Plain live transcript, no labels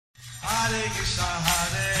Krishna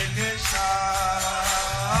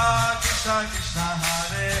Krishna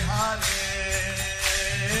Hare Hare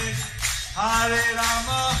Hare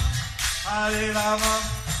Rama Rama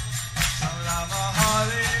Rama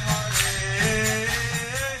Hare Hare.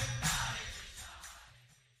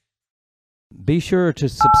 Be sure to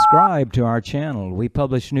subscribe to our channel. We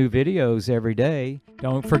publish new videos every day.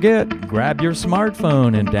 Don't forget, grab your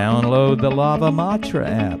smartphone and download the Lava Matra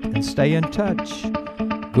app and stay in touch.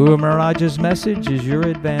 Guru Maharaj's message is your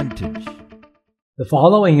advantage. The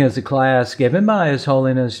following is a class given by His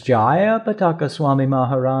Holiness Jaya Pataka Swami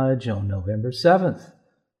Maharaj on November 7th,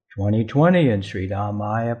 2020 in Srimad,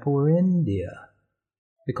 Mayapur, India.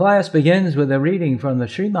 The class begins with a reading from the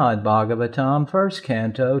Srimad Bhagavatam, 1st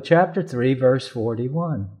Canto, Chapter 3, verse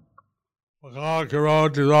 41.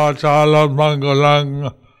 Bhagavatam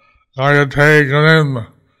mangalang gayate ganim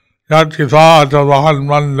yatkithata vahan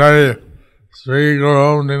mande Sri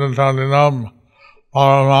Guru Ninataninam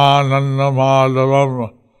Paramananda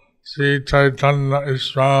Madhavam Sri Chaitanya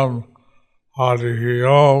Isram Harihi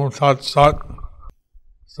Om Tat Sat.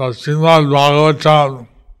 So Srimad Bhagavatam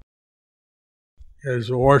is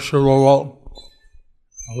worshipable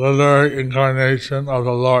literary incarnation of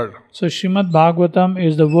the Lord. So Srimad Bhagavatam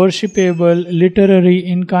is the worshipable literary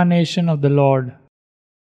incarnation of the Lord.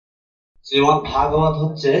 Srimad Bhagavat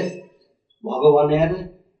হচ্ছে ভগবানের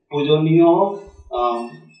পূজনীয়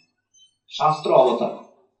শাস্ত্র অবতার।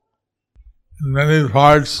 In many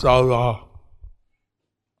parts of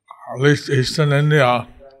at least Eastern India,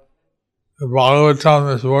 the Bhagavatam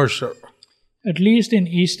is worshipped. At least in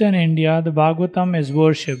Eastern India, the Bhagavatam is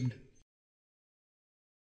worshipped.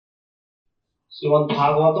 Shrimad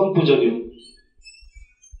Bhagavatam পূজনীয়।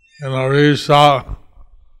 In Orissa,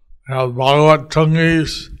 they have Bhagavat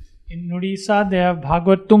Tungis. In Odisha, they have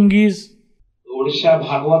Bhagavat Tungis. ওড়িশায়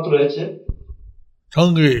ভাগবত রয়েছে।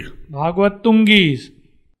 Tungi. Bhagavat Tungis.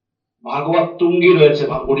 ভাগবত তুঙ্গি রয়েছে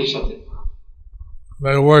ওড়িশাতে।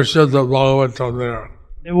 They worship the Bhagavatam there.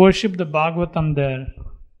 They worship the Bhagavatam there.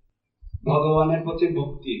 ভগবানের প্রতি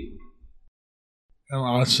ভক্তি। In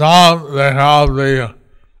Assam, they have the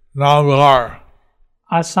Namgar.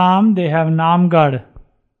 Assam, they have Namgarh.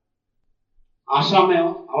 আসামেও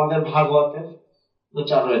আমাদের ভাগবতের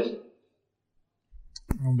প্রচার রয়েছে।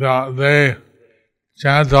 They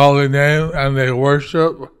chant the holy name and they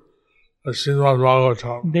worship the Srimad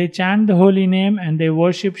Bhagavatam. They chant the holy name and they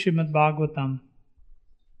worship Srimad Bhagavatam.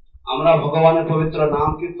 আমরা ভগবানের পবিত্র নাম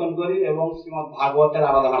কীর্তন করি এবং শ্রীমদ্ ভাগবতের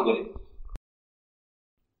আরাধনা করি।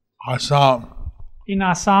 Assam. In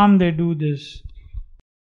Assam, they do this.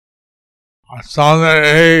 Assam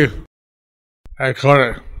করে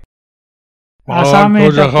Assam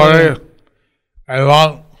পূজা করে এবং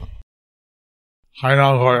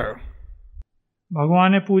হরিনাম করে।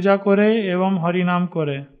 ভগবানের পূজা করে এবং হরিনাম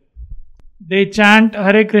করে। They chant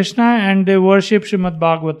Hare Krishna and they worship Srimad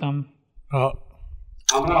Bhagavatam.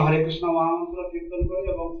 আমরা হরে কৃষ্ণ মহামন্ত্র কীর্তন করি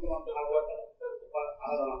এবং শ্রীমদ্ ভাগবতের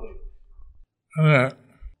আরাধনা করি।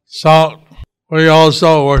 So we also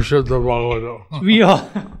worship the Bhagavatam.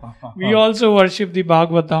 We also worship the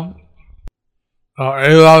Bhagavatam.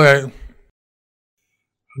 এইভাবে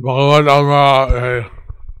ভগবত আমরা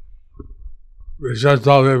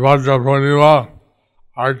বিশেষভাবে ভাদ্র পূর্ণিমা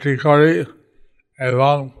আরতি করি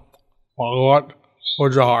এবং ভগবত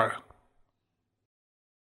পূজা হয়।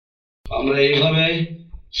 আমরা এইভাবে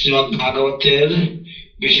শ্রীমদ্ ভাগবতের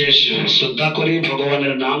বিশেষ শ্রদ্ধা করি,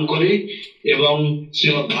 ভগবানের নাম করি এবং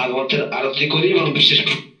শ্রীমদ্ ভাগবতের আরতি করি এবং বিশেষ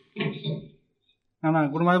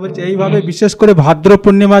গুরুমাই বলছে এইভাবে বিশেষ করে ভাদ্র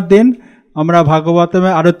পূর্ণিমার দিন আমরা ভাগবতের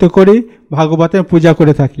আরতি করি, ভাগবতের পূজা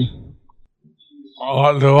করে থাকি।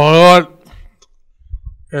 The Bhagavad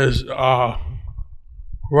is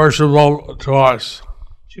worshipable to us.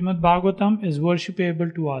 Srimad Bhagavatam is worshipable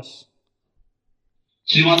to us.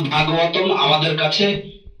 Shrimad Bhagavatam আমাদের কাছে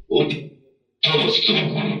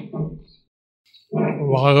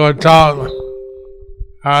Bhagavatam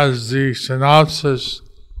has the synopsis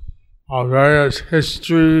of various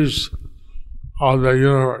histories of the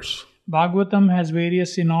universe. Bhagavatam has various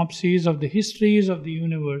synopses of the histories of the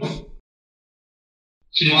universe.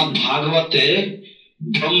 Shrimad ভাগবতে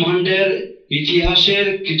ব্রহ্মাণ্ডের ইতিহাসের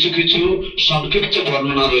কিছু কিছু সংক্ষিপ্ত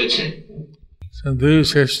বর্ণনা রয়েছে। So these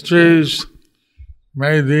histories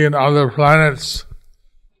may be in other planets.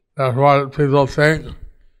 That's what people think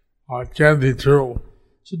can be true.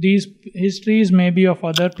 So these histories may be of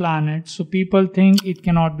other planets, so people think it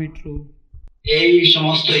cannot be true. এই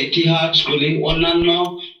সমস্ত ইতিহাসগুলি অন্যান্য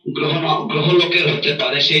গ্রহলোকের হতে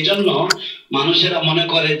পারে, সেই জন্য মানুষেরা মনে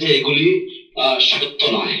করে যে এগুলি সত্য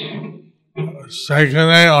নয়।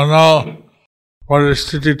 সেখানে অন্য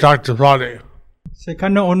পরিস্থিতি থাকতে পারে।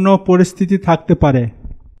 সেখানে অন্য পরিস্থিতি থাকতে পারে।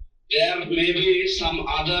 There may be some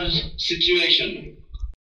other situation.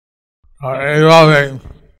 এইভাবে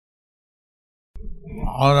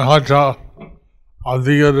আমাদের হয়তো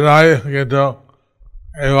অধিকার নাই, কিন্তু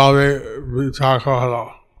এইভাবে বিচার করা হলো।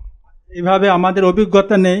 এইভাবে আমাদের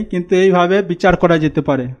অভিজ্ঞতা নেই, কিন্তু এইভাবে বিচার করা যেতে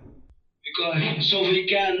পারে। So we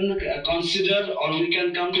can consider or we can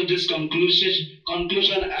come to this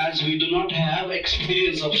conclusion as we do not have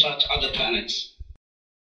experience of such other planets.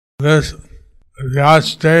 This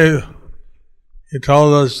Vyasadeva, he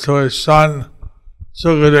told us to his son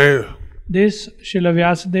Sukadeva. This Srila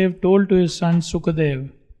Vyasadev told to his son Sukadev.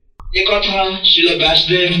 একথা Srila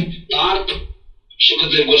Vyasadeva তার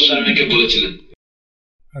Sukadev Goswami-কে বলেছিলেন।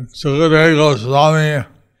 And Sukadeva Goswami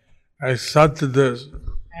accepted this.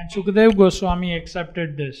 And Sukadev Goswami accepted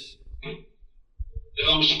this.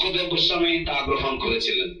 এবং Sukadev Goswami তা গ্রহণ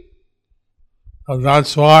করেছিলেন। And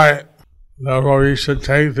that's why, therefore, we should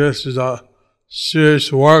take this as a serious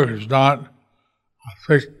work, it's not a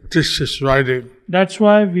fictitious writing. That's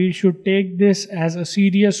why we should take this as a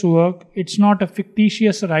serious work. It's not a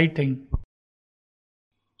fictitious writing.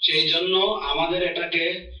 সেই জন্য আমাদের এটাকে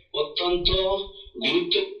অত্যন্ত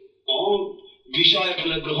গুরুত্বপূর্ণ বিষয়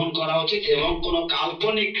বলে গ্রহণ করা উচিত এবং কোনো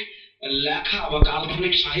কাল্পনিক লেখা বা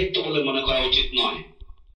কাল্পনিক সাহিত্য বলে মনে করা উচিত নয়।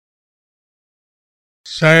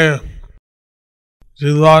 সে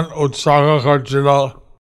জীবন উৎসর্গ করছিল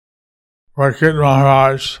পরীক্ষিত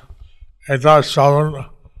মহারাজ এটা শ্রবণ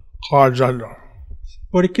করার জন্য।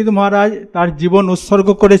 পরীক্ষিত মহারাজ তার জীবন উৎসর্গ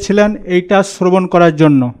করেছিলেন এইটা শ্রবণ করার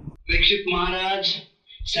জন্য। Parikshit Maharaj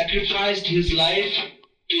sacrificed his life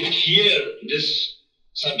to hear this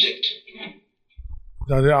subject.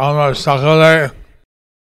 যাতে আমরা সকলে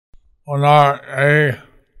ওনার এই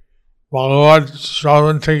ভগবত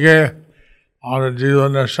শ্রবণ থেকে আমাদের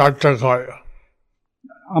জীবনের সার্থক হয়।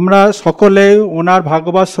 আমরা সকলে ওনার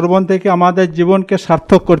ভাগবত শ্রবণ থেকে আমাদের জীবনকে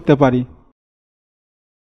সার্থক করতে পারি।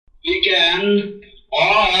 We can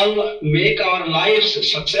all make our lives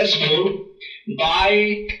successful by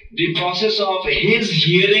the process of his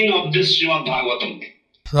hearing of this Srimad Bhagavatam.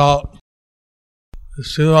 So, the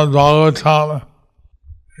Srimad Bhagavatam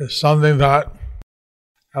is something that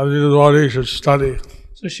every devotee should study.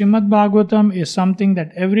 So Srimad Bhagavatam is something that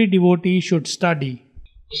every devotee should study.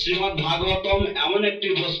 Shrimad Bhagavatam এমন একটি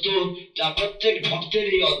বস্তু যা প্রত্যেক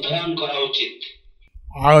ভক্তেরই অধ্যয়ন করা উচিত।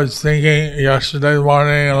 I was thinking yesterday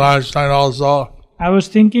morning and last night also. I was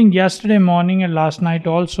thinking yesterday morning and last night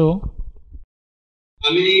also.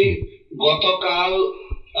 আমি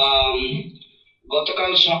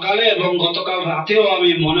গতকাল সকালে এবং গতকাল রাতেও আমি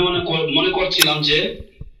মনে করছিলাম যে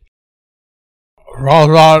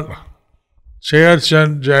Prabhupada চেয়েছেন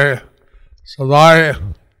যে সবাই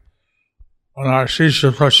ওনার শিষ্য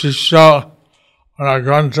প্রশিষ্য ওনার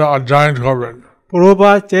গ্রন্থ অধ্যয়ন করবেন।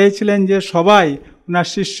 প্রভুপাদ চেয়েছিলেন যে সবাই ওনার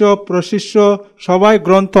শিষ্য প্রশিষ্য সবাই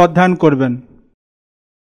গ্রন্থ অধ্যয়ন করবেন।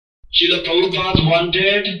 Srila Prabhupada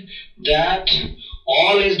wanted that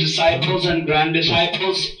all his disciples and grand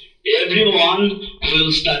disciples, everyone will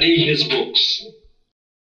study his books.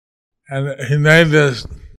 And he made this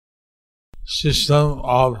system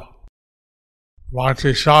of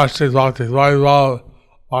Bhakti Shastri, Bhakti Vaibhav,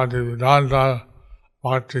 Bhakti Vedanta,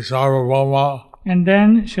 Bhakti Sarvabhauma. And then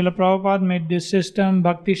Srila Prabhupada made this system: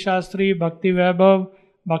 Bhakti Shastri, Bhakti Vaibhav,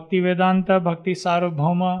 Bhakti Vedanta, Bhakti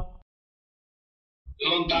Sarvabhauma.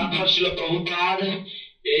 এবং তারপর Srila Prabhupada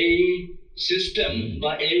এই system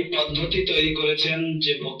বা এই পদ্ধতি তৈরি করেছেন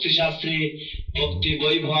যে ভক্তি শাস্ত্রী, ভক্তি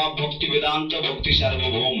বৈভব, ভক্তি বেদান্ত, ভক্তি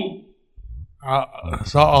সার্বভৌম।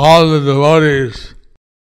 So all the devotees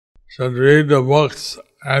should read the books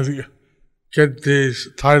and get these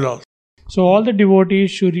titles. So all the devotees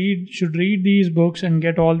should read these books and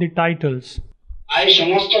get all the titles. এই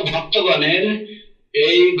সমস্ত ভক্তগণের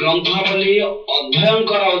এই গ্রন্থাবলী অধ্যয়ন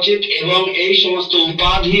করা উচিত এবং এই সমস্ত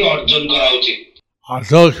উপাধি অর্জন করা উচিত।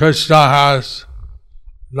 Until Krishna has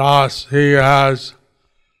thus, he has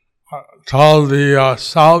told the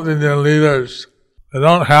South Indian leaders they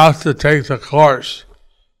don't have to take the course,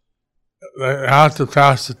 they have to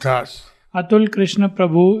pass the test. Atul Krishna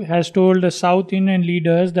Prabhu has told the South Indian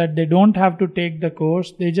leaders that they don't have to take the course,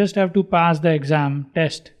 they just have to pass the exam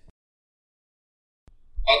test.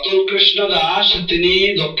 Atul Krishna Das তিনি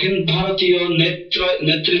দক্ষিণ ভারতীয়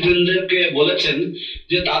নেতৃবৃন্দকে বলেছেন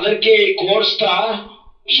যে তাদেরকে এই কোর্সটা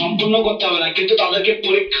সম্পূর্ণ করতে হবে না, কিন্তু তাদেরকে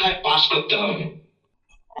পরীক্ষায় পাস করতে হবে।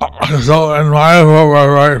 So in Mayapur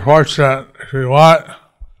we're very fortunate. If you want,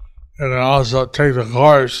 you can also take the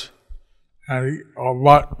course, and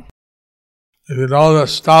but if you know the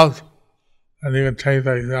stuff, then you can take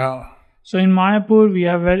the exam. So in Mayapur, we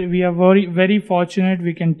are very fortunate.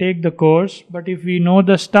 We can take the course, but if we know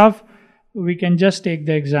the stuff, we can just take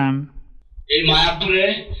the exam. এই মায়াপুরে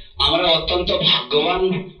আমরা অত্যন্ত ভাগ্যবান।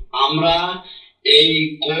 আমরা এই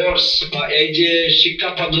course বা এই যে শিক্ষা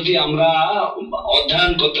পদ্ধতি আমরা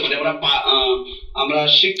অধ্যয়ন করতে পারি, আমরা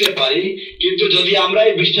শিখতে পারি। কিন্তু যদি আমরা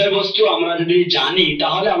এই বিষয়বস্তু আমরা যদি জানি,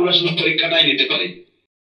 তাহলে আমরা শুধু পরীক্ষাটাই নিতে পারি,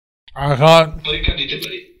 পরীক্ষা দিতে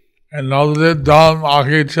পারি। নবদ্বীপ ধাম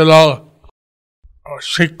আগে ছিল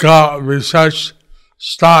শিক্ষা বিশেষ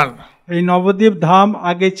স্থান। এই নবদ্বীপ ধাম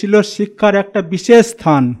আগে ছিল শিক্ষার একটা বিশেষ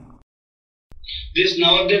স্থান। This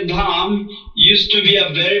Navadvip Dham used to be a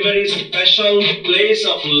very, very special place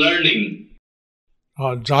of learning.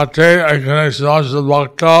 যাতে এখানে সমস্ত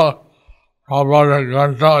ভক্ত প্রভুপাদের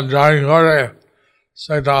গ্রন্থ অধ্যয়ন করে,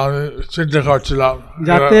 সেটা আমি চিন্তা করছিলাম।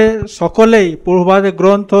 যাতে সকলেই প্রভুপাদের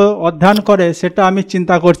গ্রন্থ অধ্যয়ন করে, সেটা আমি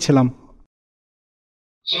চিন্তা করছিলাম।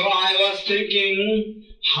 So I was thinking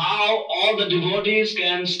how all the devotees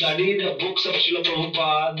can study the books of Srila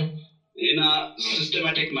Prabhupada in a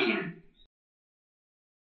systematic manner.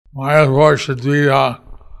 Mayapur should be a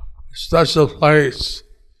special place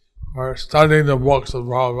for studying the books of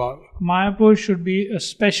Prabhupada. Mayapur should be a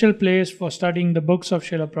special place for studying the books of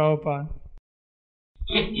Srila Prabhupada.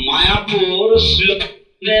 Mayapur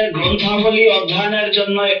শ্রীলদের গ্রন্থাবলী অধ্যয়নের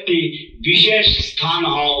জন্য একটি বিশেষ স্থান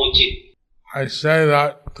হওয়া উচিত। I say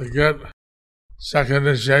that to get second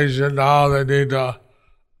initiation now they need to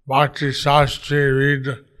Bhakti Shastri read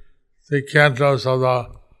the cantos of the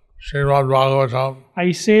Srimad Bhagavatam. I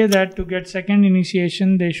say that to get second initiation,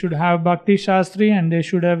 they should have Bhakti Shastri and they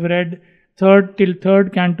should have read third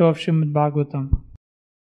canto of Srimad Bhagavatam.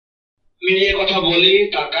 আমি এই কথা বলি,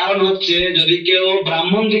 তার কারণ হচ্ছে যদি কেউ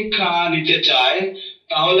ব্রাহ্মণ দীক্ষা নিতে চায়,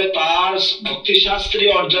 তাহলে তার ভক্তি শাস্ত্রী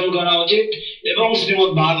অর্জন করা উচিত এবং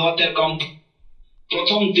শ্রীমদ্ ভাগবতের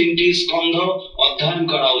প্রথম 3টি স্কন্ধ অধ্যয়ন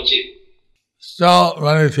করা উচিত। Still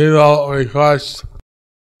many people request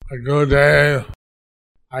a good day.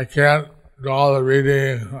 I can't do all the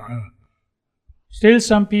reading. Still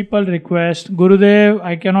some people request, Gurudev,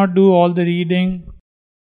 I cannot do all the reading.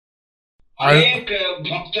 অনেক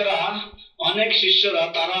ভক্তরা, অনেক শিষ্যরা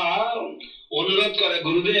তারা অনুরোধ করে,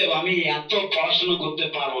 গুরুদেব আমি এত পড়াশোনা করতে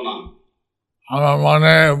পারবো না, আমার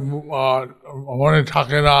মনে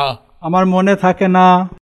থাকে না, আমার মনে থাকে না,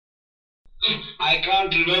 I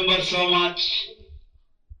can't remember so much,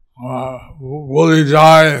 ভুলে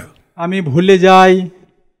যায়, আমি ভুলে যাই,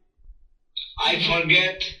 I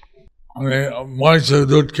forget, আমি মহিষের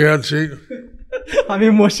দুধ খেয়েছি, আমি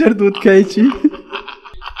মোষের দুধ খেয়েছি,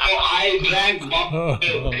 I drank milk.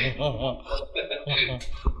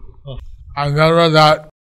 I remember that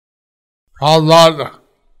Prabhupada,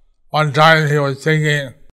 one time he was thinking,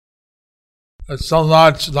 it's so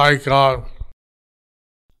much like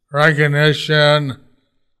recognition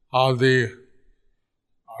of the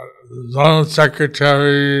zonal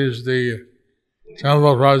secretaries, the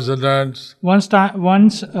temple presidents.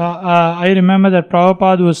 Once I remember that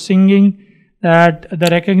Prabhupada was singing that the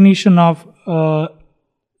recognition of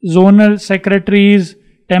zonal secretaries,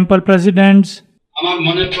 temple presidents. আমার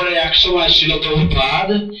মনে পড়ে একসময় শিল প্রভুপাদ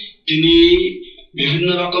তিনি বিভিন্ন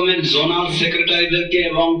রকমের zonal সেক্রেটারিদেরকে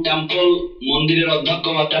এবং temple মন্দিরের অধ্যক্ষ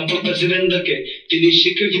বা টেম্পল প্রেসিডেন্টদেরকে তিনি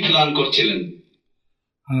স্বীকৃতি প্রদান করছিলেন।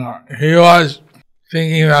 He was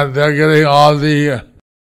thinking that they're getting all the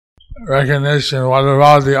recognition. What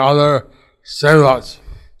about the other sevas?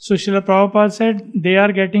 So Srila Prabhupada said they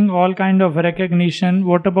are getting all kind of recognition.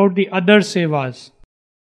 What about the other sevas?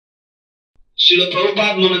 শিল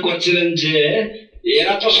প্রভুপাদ মনে করছিলেন যে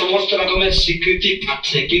এরা তো সমস্ত রকমের স্বীকৃতি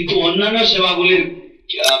পাচ্ছে, কিন্তু অন্যান্য সেবাগুলির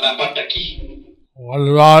ব্যাপারটা কি? What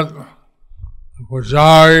about the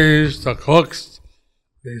pujaris, the cooks,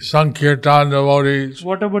 the Sankirtan devotees?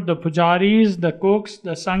 What about the pujaris, the cooks,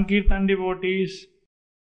 the Sankirtan devotees?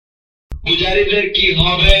 পূজারীদের কি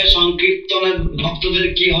হবে, সংকীর্তনের ভক্তদের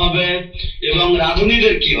কি হবে এবং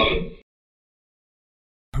রাধুনীদের কি হবে?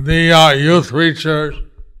 The youth preachers.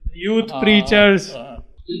 Youth preachers.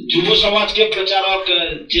 যুব সমাজকে প্রচারক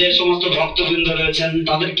যে সমস্ত ভক্তবৃন্দ রয়েছেন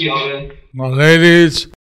তাদের কি হবে? The ladies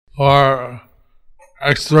who are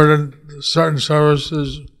expert in certain services.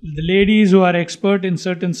 The ladies who are expert in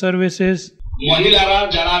certain services. মহিলারা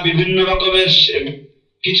যারা বিভিন্ন রকমের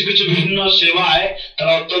কিছু কিছু বিভিন্ন সেবায়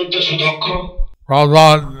তারা অত্যন্ত সুদক্ষ।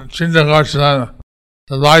 Prabhupada চিন্তা করছিলেন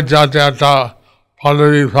সবাই যাতে একটা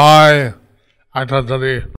পদবি পায়, একটা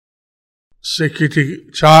যদি স্বীকৃতি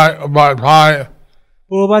চায় বা পায়।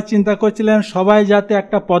 প্রভুপাদ চিন্তা করছিলেন সবাই যাতে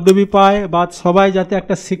একটা পদবি পায় বা সবাই যাতে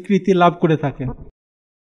একটা স্বীকৃতি লাভ করে থাকে।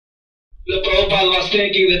 Prabhupada was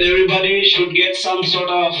thinking that everybody should get some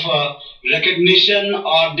sort of recognition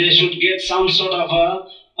or they should get some sort of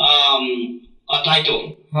a title.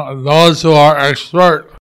 Those who are expert,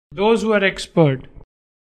 Those who are expert,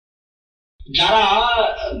 যারা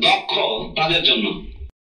দক্ষ তাদের জন্য,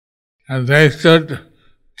 and they should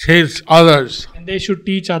teach others. and they should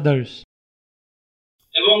teach others.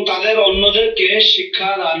 এবং তাদের অন্যদেরকে শিক্ষা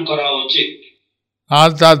দান করা উচিত।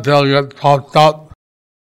 Not that they'll get puffed up,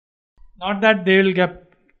 Not that they will get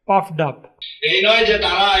puffed up. এই নয় যে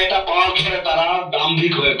তারা এটা পাওয়ার পরে তারা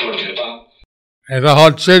দাম্ভিক হয়ে পড়বে বা এটা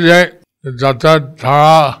হচ্ছে যে যাতে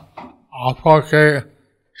তারা অপরকে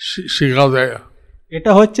শিখাবে।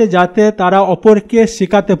 এটা হচ্ছে যাতে তারা অপরকে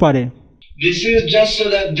শেখাতে পারে। this is just so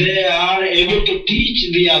that they are able to teach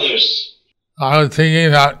the others. I was thinking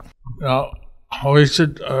that we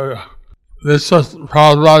should. This was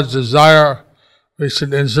Prabhupada's desire. We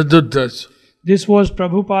should institute this. This was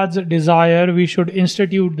Prabhupada's desire, we should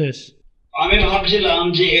institute this. আমি ভাবছিলাম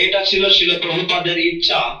যে এটা ছিল প্রভুপাদের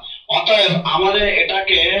ইচ্ছা, অতএব আমাদের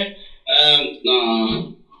এটাকে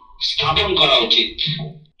স্থাপন করা উচিত,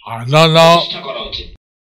 I don't know. প্রতিষ্ঠা করা উচিত।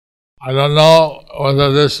 I don't know whether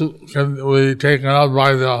this can be taken up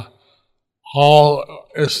by the whole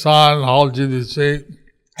ISKCON, whole GBC.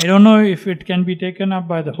 I don't know if it can be taken up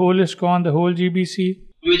by the whole ISKCON, the whole GBC.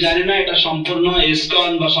 আমি জানি না এটা সম্পূর্ণ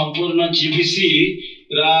ISKCON বা সম্পূর্ণ GBC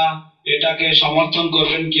রা এটাকে সমর্থন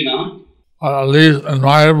করবেন কিনা, But at least in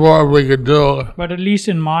Mayapur we could do. But at least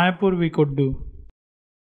in Mayapur we could do.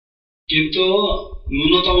 কিন্তু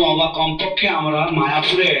ন্যূনতম বা কমপক্ষে আমরা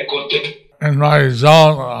মায়াপুরে করতে, In my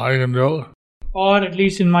zone I can do. Or at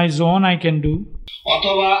least in my zone I can do.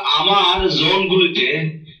 অথবা আমার জোনগুলিতে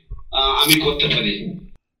আমি করতে পারি।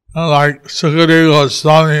 Like Sukadeva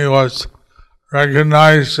Goswami was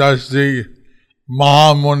recognized as the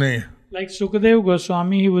Mahamuni. Like Sukadev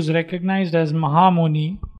Goswami, he was recognized as Mahamuni.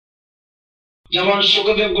 যেমন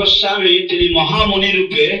সুখদেব গোস্বামী তিনি মহামুনি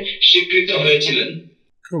রূপে স্বীকৃত হয়েছিলেন।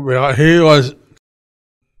 He was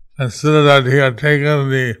considered that he had taken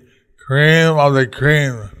the cream of the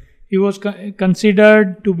cream. He was considered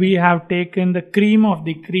to have taken the cream of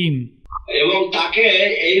the cream. এবং তাকে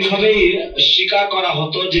এইভাবেই স্বীকার করা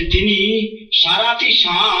হতো যে তিনি সারাটি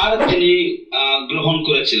সার তিনি গ্রহণ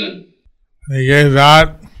করেছিলেন। He gave that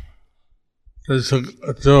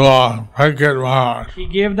to Parikshit Maharaj. He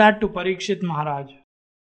gave that to Parikshit Maharaj.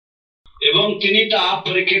 এবং তিনি তা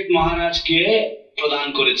পরীক্ষিত মহারাজকে প্রদান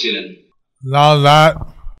করেছিলেন। Now that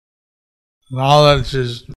knowledge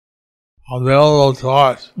is available to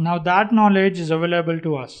us. Now that knowledge is available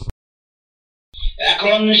to us.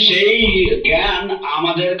 এখন সেই জ্ঞান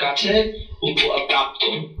আমাদের কাছে প্রাপ্ত,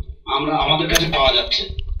 আমাদের কাছে পাওয়া যাচ্ছে।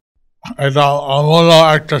 এটা অমূল্য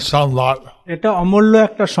একটা সম্পদ। এটা অমূল্য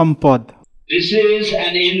একটা সম্পদ। This is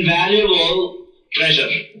an invaluable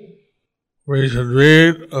treasure. We should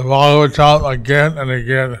read the Bhagavatam again and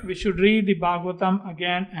again. We should read the Bhagavatam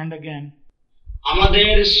again and again.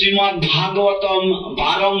 আমাদের শ্রীমদ্ ভাগবতম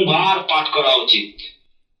বারংবার পাঠ করা উচিত।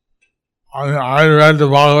 I read the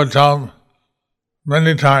Bhagavatam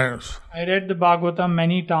many times. I read the Bhagavatam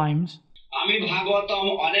many times. আমি ভাগবতম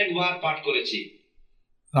অনেকবার পাঠ করেছি।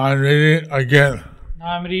 I'm reading again. Now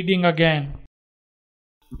I'm reading again.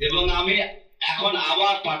 এবং আমি এখন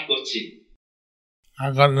আবার পাঠ করছি।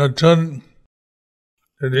 এখন নতুন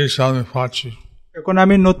জিনিস আমি পাচ্ছি। এখন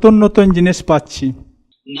আমি নতুন নতুন জিনিস পাচ্ছি।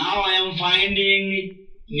 Now I am finding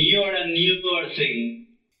newer and newer things.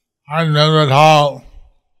 I remembered how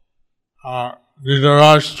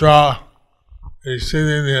Dhritarashtra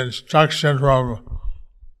receiving the instruction from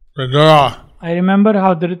Vidura. I remember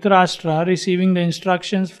how Dhritarashtra receiving the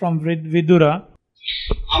instructions from Vidura.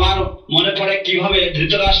 আমার মনে পড়ে কিভাবে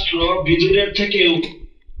ধৃতরাষ্ট্র বিদুরের থেকে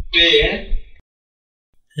পেয়ে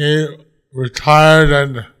he retired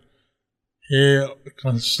and he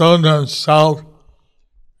consumed himself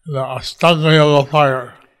in the Astanga Yoga fire.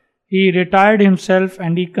 He retired himself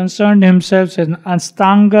and he concerned himself in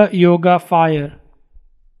Astanga Yoga fire.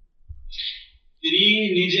 তিনি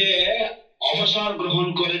নিজে অবসর গ্রহণ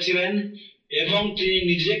করেছিলেন এবং তিনি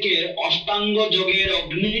নিজেকে অষ্টাঙ্গ যোগের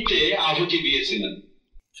অগ্নিতে আহুতি দিয়েছিলেন।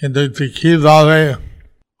 কিন্তু কিভাবে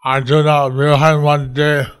অর্জুনা বিবাহের মধ্যে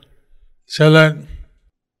ছিলেন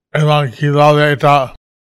এবং কিভাবে এটা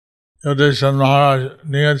যুধিষ্ঠির মহারাজ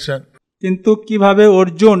নিয়েছেন। কিন্তু কিভাবে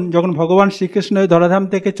অর্জুন যখন ভগবান শ্রীকৃষ্ণ ধরাধাম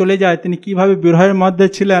থেকে চলে যায় তিনি কিভাবে বিরহের মধ্যে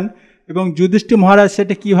ছিলেন এবং যুধিষ্ঠির মহারাজ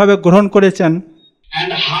সেটা কিভাবে গ্রহণ করেছেন।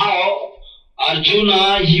 And how Arjuna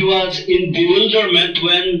he was in bewilderment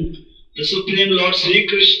when the Supreme Lord Sri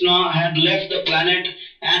Krishna had left the planet,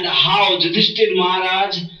 and how Yudhishthir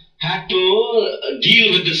Maharaj had to deal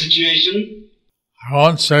with the situation. I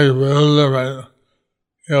won't say bewilderment,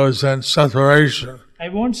 it was in separation. I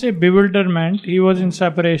won't say bewilderment, he was in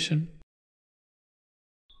separation.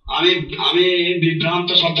 আমি আমি বিভ্রান্ত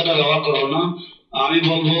শব্দটা ব্যবহার করবো না, আমি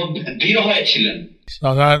বলবো বিরহে ছিলেন। So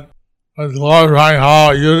that was glorifying how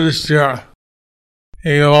Yudhishthira,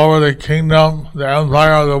 he gave over the kingdom, the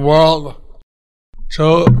empire of the world to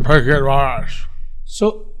Parikshit Maharaj. So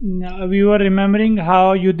we were remembering how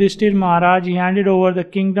Yudhishthir Maharaj, he handed over the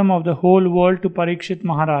kingdom of the whole world to Parikshit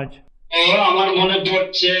Maharaj. আমার মনে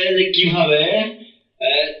পড়ছে যে কিভাবে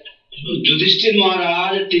যুধিষ্ঠির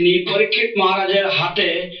মহারাজ তিনি পরীক্ষিত মহারাজের হাতে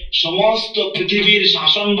সমস্ত পৃথিবীর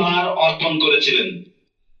শাসনভার অর্পণ করেছিলেন।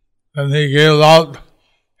 And he gave out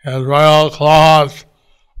his royal cloth,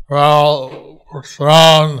 royal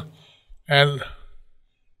throne, and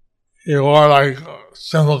he wore like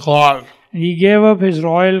simple cloth. He gave up his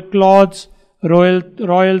royal clothes,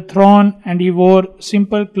 royal throne, and he wore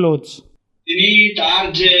simple clothes. তিনি তার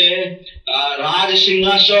যে রাজ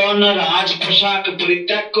সিংহাসন রাজ পোশাক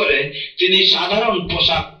পরিত্যাগ করে তিনি সাধারণ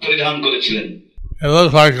পোশাক পরিধান করেছিলেন। It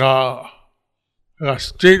looked like a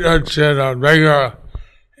street urchin, a beggar.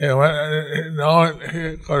 No one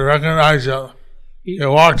could recognize him. He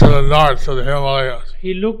walked to the north, to the Himalayas.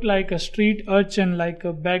 He looked like a street urchin, like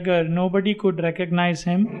a beggar. Nobody could recognize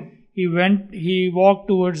him. He walked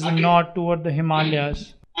towards the north, toward the Himalayas.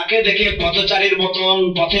 তাকে দেখে পথচারীর মতন,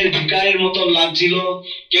 পথের ভিখারির মতন লাগছিল,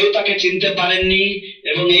 কেউ তাকে চিনতে পারেননি,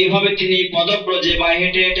 এবং এইভাবে তিনি পদব্রজে বা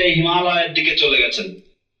হেঁটে হেঁটে হিমালয়ের দিকে চলে গেছেন।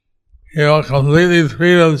 He completely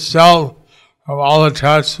freed himself from all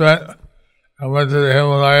attachment and went to the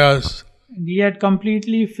Himalayas. And he had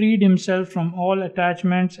completely freed himself from all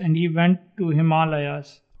attachments and he went to Himalayas.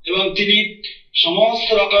 এবং তিনি সমস্ত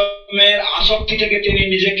রকমের আসক্তি থেকে তিনি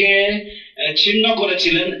নিজেকে ছিন্ন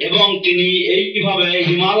করেছিলেন এবং তিনি এইভাবে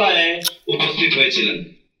হিমালয়ে উপস্থিত হয়েছিলেন।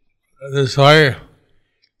 This way,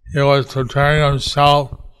 he was preparing himself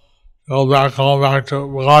to go back home, back to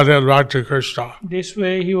Godhead, back to Krishna. This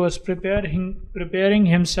way, he was preparing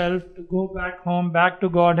himself to go back home, back to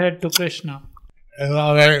Godhead, to Krishna.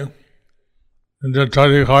 এইভাবে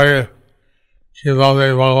তৈরি করে কিভাবে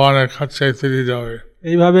ভগবানের কাছে ফিরে যাবে।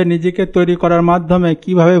 এইভাবে নিজেকে তৈরি করার মাধ্যমে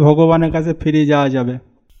কিভাবে ভগবানের কাছে ফিরে যাওয়া যাবে।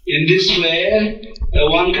 In this way,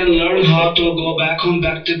 one can learn how to go back home,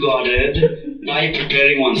 back to Godhead by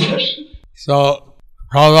preparing oneself. So,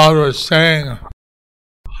 Prabhupada was saying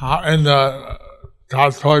in the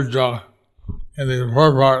Tathvarja, in the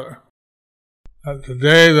purport, that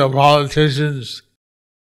today the politicians,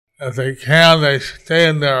 if they can, they stay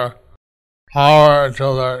in their power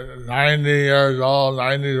until they're 90 years old,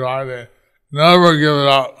 95, they never give it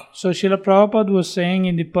up. So Srila Prabhupada was saying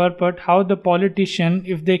in the purport how the politician,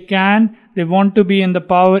 if they can, they want to be in the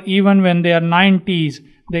power even when they are 90s.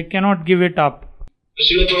 They cannot give it up.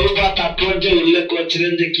 শিল প্রভুপাদ তাৎপর্যে উল্লেখ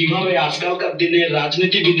করেছিলেন যে কিভাবে আজকালকার দিনের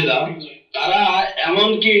রাজনীতিবিদরা তারা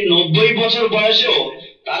এমনকি 90 বছর বয়সেও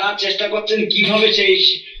তারা চেষ্টা করছেন কিভাবে সেই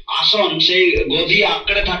আসন সেই গদি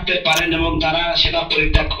আঁকড়ে থাকতে পারেন এবং তারা সেটা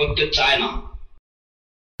পরিত্যাগ করতে চায় না।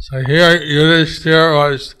 So here Yudhishthira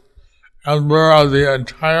was emperor of the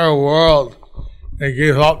entire world. He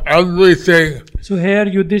gave up everything. So here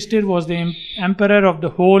Yudhishthir was the emperor of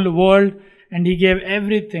the whole world and he gave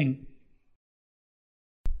everything.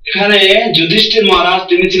 এখানে যুধিষ্ঠির মহারাজ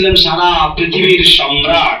তিনি ছিলেন সারা পৃথিবীর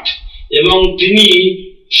সম্রাট এবং তিনি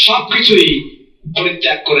সবকিছুই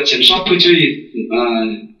পরিত্যাগ করেছেন, সবকিছুই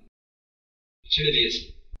ছেড়ে দিয়েছেন।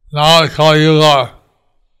 Now it's called Yuga,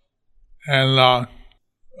 and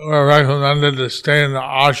we're recommended to stay in the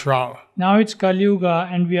ashram. Now it's Kali Yuga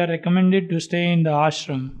and we are recommended to stay in the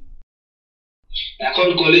ashram. এখন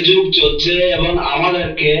কলিযুগ চলছে এবং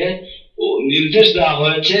আমাদেরকে নির্দেশ দেওয়া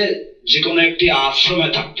হয়েছে যে কোনো একটি আশ্রমে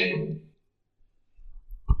থাকতে।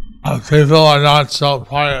 People are not so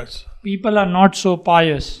pious. People are not so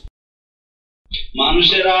pious.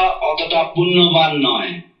 মানুষেরা অতটা পুণ্যবান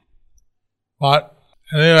নয়। But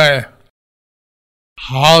anyway,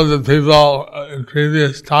 how the people in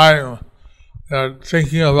previous time are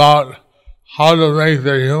thinking about how to make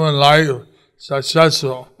their human life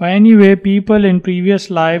successful. By any way, people in previous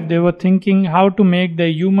life, they were thinking how to make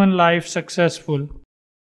their human life successful.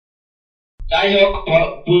 যাই হোক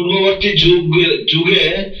পূর্ববর্তী যুগে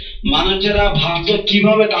মানুষেরা ভাবত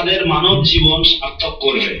কিভাবে তাদের মানব জীবন সার্থক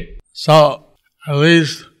করবে। So at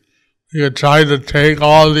least we could try to take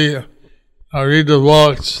all the read the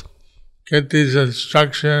books, get these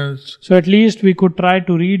instructions. So at least we could try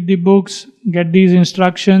to read the books, get these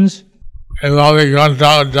instructions. এভাবে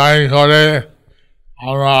ঘন্টা যাই করে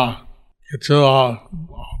আমরা কিছু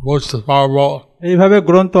বুঝতে পারবো। এইভাবে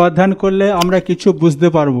গ্রন্থ অধ্যয়ন করলে আমরা কিছু বুঝতে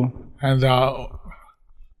পারবো। And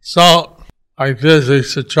so like this we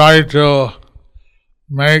should try to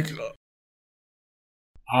make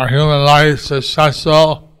our human life successful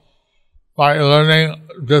by learning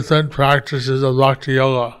different practices of Bhakti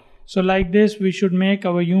Yoga. So like this, we should make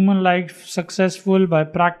our human life successful by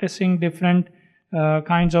practicing different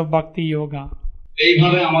kinds of Bhakti Yoga.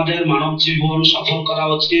 এইভাবে আমাদের মানব জীবন সফল করা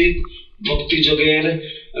উচিত ভক্তি যোগের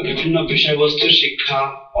বিভিন্ন বিষয়বস্তুর শিক্ষা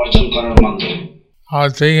অর্জন করার মাধ্যমে। I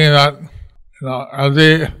was thinking that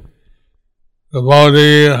every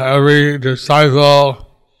devotee, every disciple,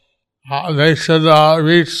 they should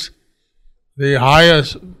reach the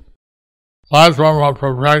highest platform of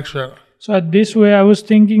perfection. So at this way, I was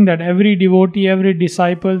thinking that every devotee, every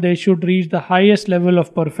disciple, they should reach the highest level of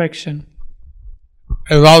perfection.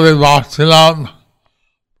 Evaluate Bhaktilam,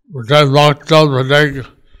 Protect Bhaktal, Protect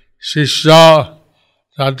Shishya,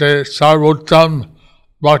 Tate Sarvottam,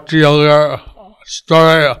 Bhakti Yoga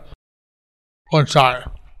story Punchai.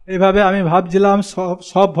 এইভাবে আমি ভাবছিলাম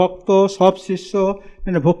সব ভক্ত সব শিষ্য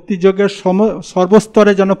মানে ভক্তিযোগের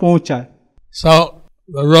সর্বস্তরে যেন পৌঁছায়। So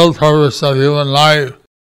the real purpose of human life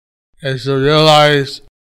is to realize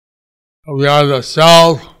we are the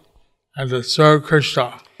self and to serve Krishna.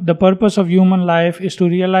 The purpose of human life is to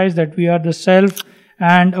realize that we are the self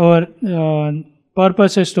and our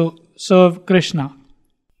purpose is to serve Krishna.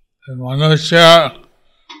 Manusya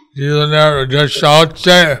জীবনের উদ্দেশ্য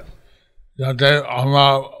হচ্ছে যাতে আমরা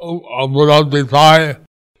উপলব্ধি পাই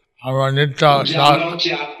আমরা নিত্য আমরা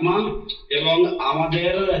হচ্ছে আত্মা এবং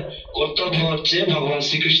আমাদের কর্তব্য হচ্ছে ভগবান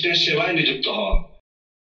শ্রীকৃষ্ণের সেবায় নিযুক্ত হওয়া।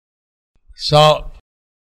 So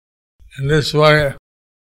in this way,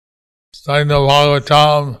 studying the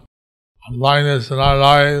Bhagavatam, applying this in our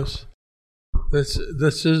lives,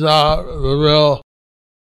 this is the real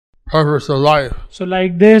purpose of life. So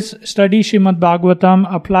like this, study Srimad Bhagavatam,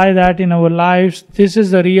 apply that in our lives. This is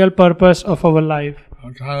the real purpose of our life.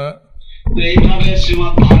 এইভাবে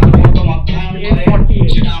শ্রীমদ্ ভাগবতম অধ্যয়ন করে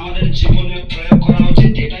সেটা আমাদের জীবনে প্রয়োগ করা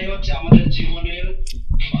উচিত। এটাই হচ্ছে আমাদের জীবনের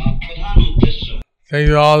প্রধান উদ্দেশ্য। Thank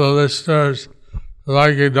you all the listeners.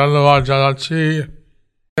 সবাইকে ধন্যবাদ জানাচ্ছি।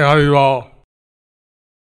 হরি বল।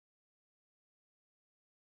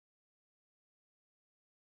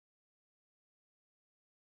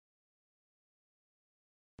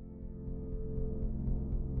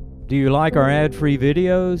 Do you like our ad-free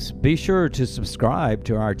videos? Be sure to subscribe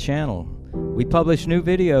to our channel. We publish new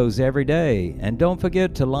videos every day, and don't forget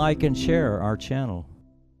to like and share our channel.